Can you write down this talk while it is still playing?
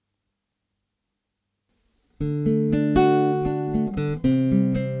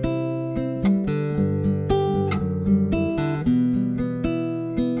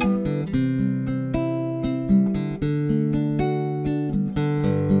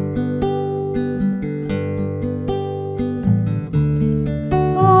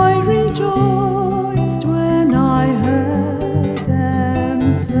rejoiced when I heard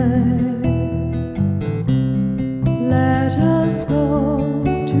them say, "Let us go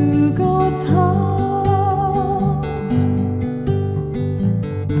to God's house."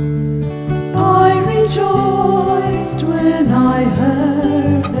 I rejoiced when I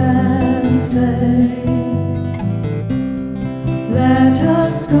heard them say, "Let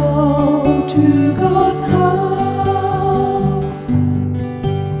us go to God's house."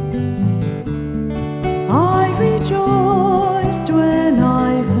 I rejoiced when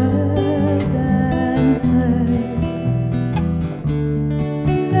I heard them say,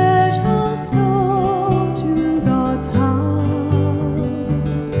 "Let us go to God's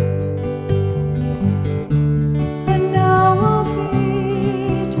house." And now our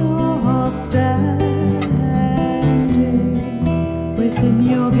feet are standing within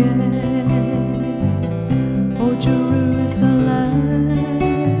your gates, O Jerusalem.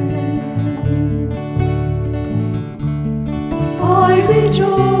 I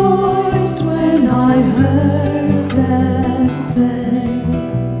rejoiced when I heard them say,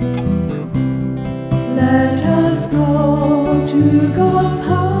 "Let us go to God's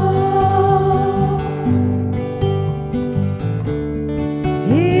house."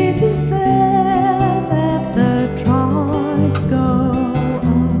 It is there that the tribes go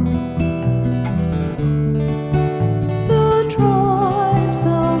up, the tribes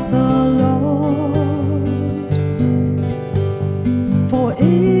of the Lord. For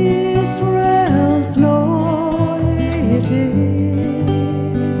Israel's Lord it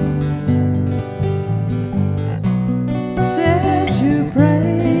is, there to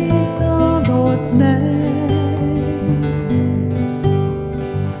praise the Lord's name.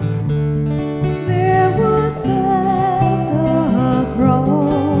 There were set the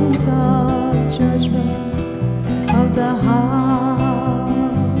thrones of judgment of the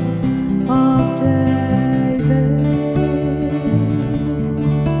house of David.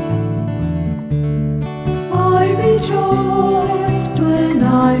 I rejoiced when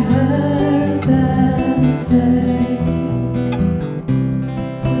I heard them say,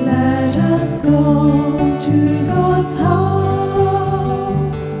 "Let us go to God's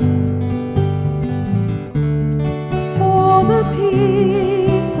house." For the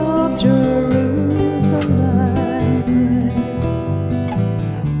peace of Jerusalem pray.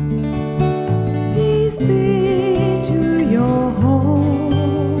 Peace be to your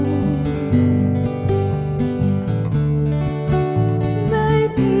homes. May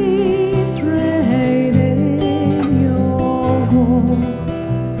peace reign in your walls,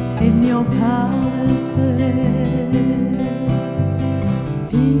 in your palaces.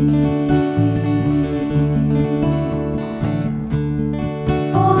 Peace.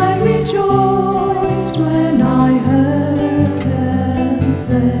 I rejoiced when I heard them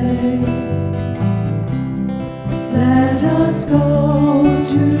say, "Let us go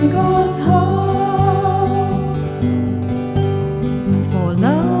to God's house." For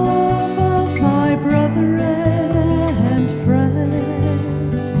love of my brethren and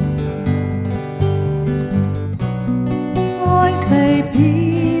friends, I say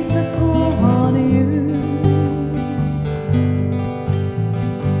peace upon you.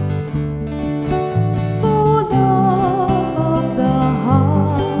 For love of the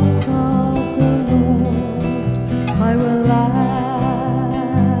house of the Lord, I will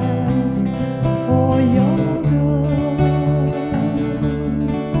ask for your good.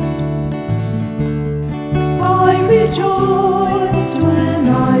 I rejoice